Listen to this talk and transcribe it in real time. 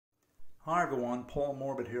Hi everyone, Paul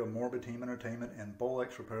Morbid here of Morbid Team Entertainment and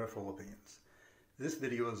Bolex Repair Philippines. This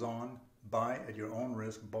video is on buy at your own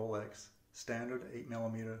risk Bolex standard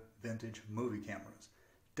 8mm vintage movie cameras.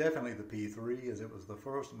 Definitely the P3, as it was the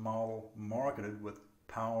first model marketed with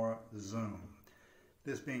power zoom.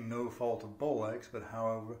 This being no fault of Bolex, but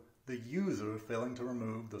however the user failing to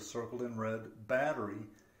remove the circled in red battery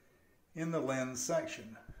in the lens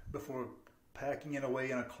section before packing it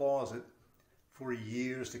away in a closet for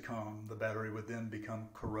years to come. The battery would then become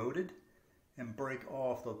corroded and break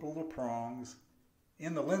off the little prongs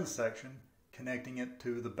in the lens section connecting it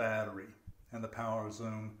to the battery and the power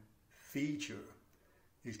zoom feature.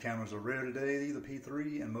 These cameras are rare today, the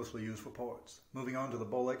P3, and mostly used for parts. Moving on to the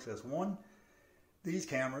Bolex S1, these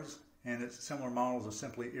cameras and its similar models are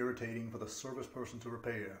simply irritating for the service person to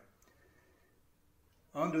repair.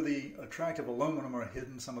 Under the attractive aluminum are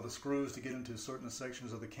hidden some of the screws to get into certain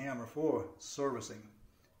sections of the camera for servicing.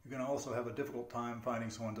 You're going to also have a difficult time finding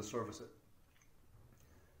someone to service it.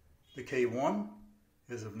 The K1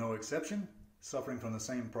 is of no exception, suffering from the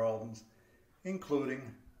same problems,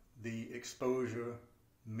 including the exposure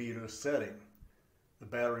meter setting. The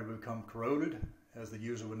battery would become corroded as the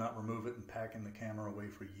user would not remove it and packing the camera away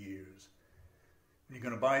for years. When you're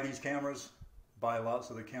going to buy these cameras, buy lots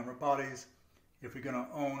of the camera bodies if you're going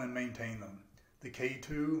to own and maintain them. The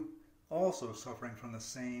K2 also suffering from the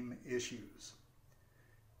same issues.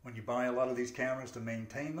 When you buy a lot of these cameras to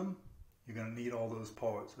maintain them, you're going to need all those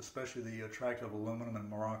parts, especially the attractive aluminum and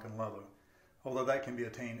Moroccan leather, although that can be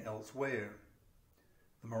attained elsewhere.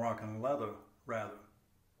 The Moroccan leather, rather.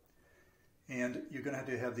 And you're going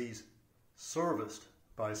to have these serviced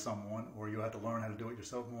by someone, or you have to learn how to do it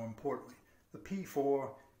yourself, more importantly. The P4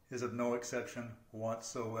 is of no exception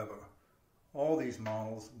whatsoever. All these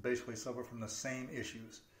models basically suffer from the same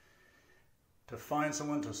issues. To find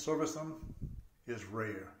someone to service them is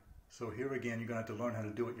rare. So here again, you're going to have to learn how to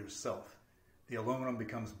do it yourself. The aluminum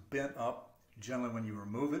becomes bent up generally when you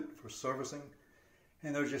remove it for servicing,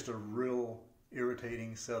 and they're just a real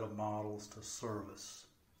irritating set of models to service.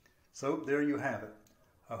 So there you have it.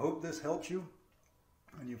 I hope this helps you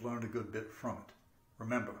and you've learned a good bit from it.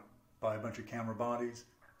 Remember, buy a bunch of camera bodies,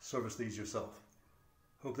 service these yourself.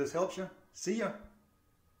 Hope this helps you. See ya!